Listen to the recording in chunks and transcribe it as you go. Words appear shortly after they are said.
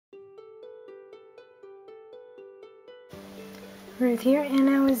Ruth here, and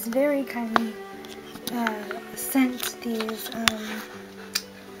I was very kindly sent these.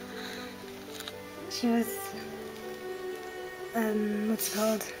 She was what's it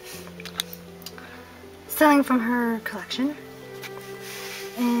called? Selling from her collection,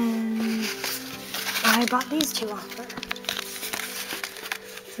 and I bought these two off her.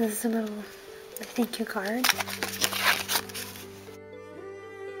 So this is a little thank you card.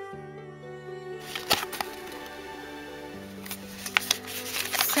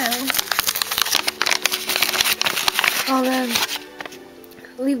 So I'll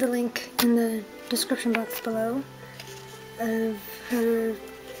leave the link in the description box below of her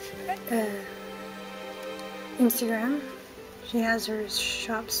Instagram. She has her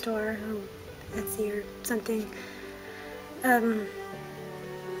shop store or Etsy or something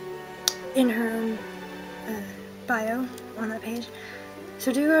in her own bio on that page.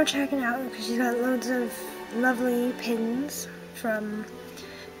 So do go check it out because she's got loads of lovely pins from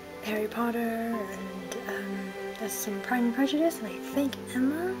Harry Potter and there's some Pride and Prejudice and I think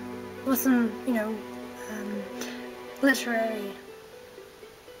Emma. Well, some, you know, literary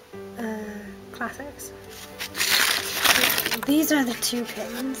classics. These are the two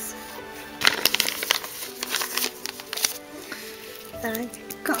pins that I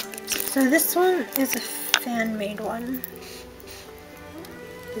got. So this one is a fan-made one.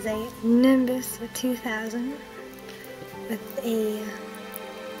 It's a Nimbus 2000 with a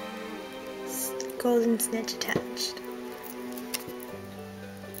golden snitch attached.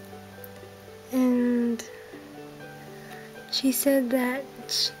 And she said that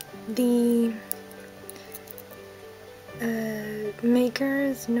the maker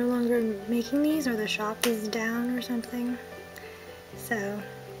is no longer making these, or the shop is down or something. So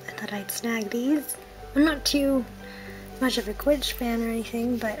I thought I'd snag these. I'm not too much of a Quidditch fan or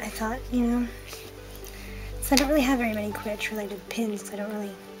anything, but I thought, you know, so I don't really have very many Quidditch related pins because I don't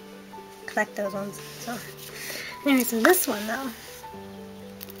really collect those ones. So anyway, so this one though,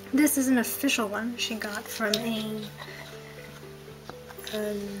 this is an official one she got from a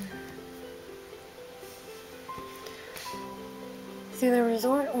it's either a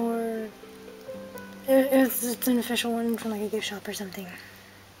resort or it's an official one from like a gift shop or something.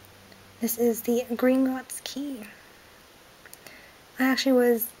 This is the Gringotts Key. I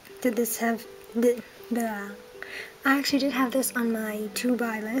actually did have this on my to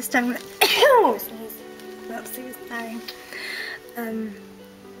buy list. I'm gonna sneeze. Oopsies, sorry.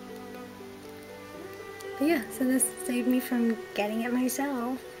 But yeah, so this saved me from getting it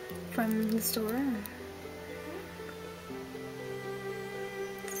myself from the store.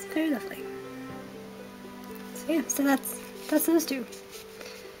 It's very lovely. So yeah, so that's those two.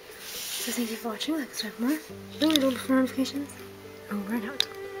 So thank you for watching. Like, subscribe for more. Ring the bell for notifications. Over and out.